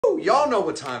Woo! Y'all know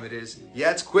what time it is.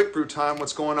 Yeah, it's quick brew time.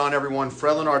 What's going on, everyone?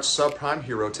 Frelin Arts Subprime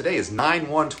Hero. Today is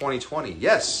 9/1/2020.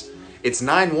 Yes, it's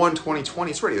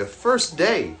 9/1/2020. It's already the first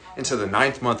day into the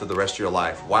 9th month of the rest of your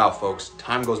life. Wow, folks,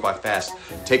 time goes by fast.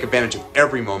 Take advantage of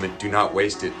every moment. Do not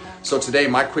waste it. So today,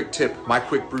 my quick tip, my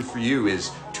quick brew for you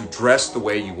is to dress the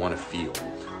way you want to feel,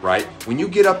 right? When you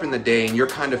get up in the day and you're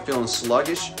kind of feeling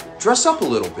sluggish, dress up a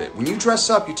little bit. When you dress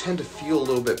up, you tend to feel a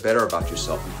little bit better about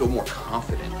yourself. You feel more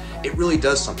confident. It really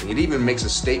does something. It even makes a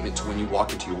statement to when you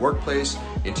walk into your workplace,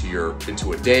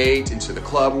 into a date, into the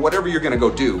club, whatever you're gonna go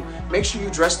do. Make sure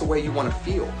you dress the way you want to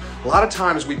feel. A lot of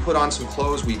times we put on some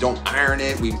clothes, we don't iron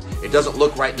it, it doesn't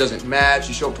look right, doesn't match.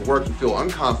 You show up to work, you feel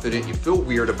unconfident, you feel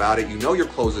weird about it, you know your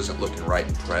clothes isn't looking right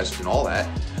and pressed and all that.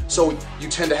 So you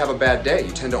tend to have a bad day.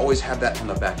 You tend to always have that on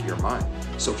the back of your mind.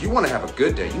 So if you want to have a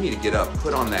good day, you need to get up,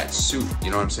 put on that suit, you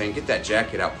know what I'm saying? Get that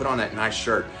jacket out, put on that nice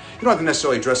shirt. You don't have to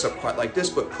necessarily dress up quite like this,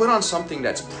 but put on something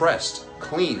that's pressed,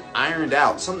 clean, ironed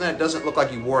out, something that doesn't look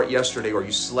like you wore it yesterday or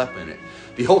you slept in it.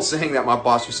 The old saying that my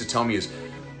boss used to tell me is,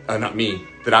 not me,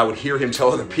 that I would hear him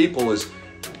tell other people is,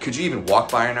 could you even walk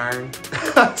by an iron?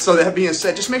 So that being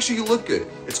said, just make sure you look good.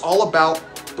 It's all about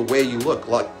the way you look.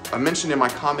 Like I mentioned in my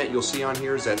comment you'll see on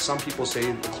here is that some people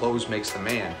say the clothes makes the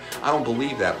man. I don't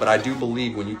believe that, but I do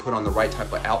believe when you put on the right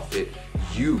type of outfit,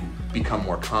 you become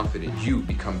more confident. You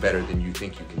become better than you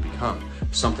think you can become.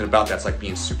 Something about that's like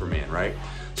being Superman, right?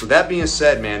 So that being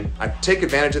said, man, I take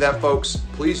advantage of that, folks.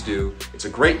 Please do. It's a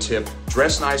great tip.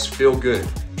 Dress nice, feel good.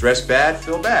 Dress bad,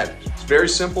 feel bad. It's very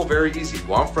simple, very easy.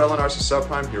 Well, I'm Frelin Arts, the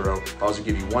Subprime Hero. If I was to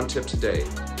give you one tip today,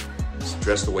 it's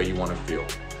dress the way you want to feel.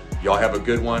 Y'all have a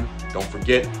good one. Don't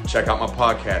forget, check out my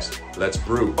podcast, Let's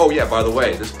Brew. Oh yeah, by the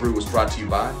way, this brew was brought to you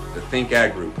by the Think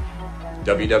Ag Group.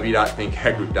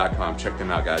 www.thinkagroup.com. Check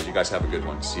them out, guys. You guys have a good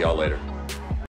one. See y'all later.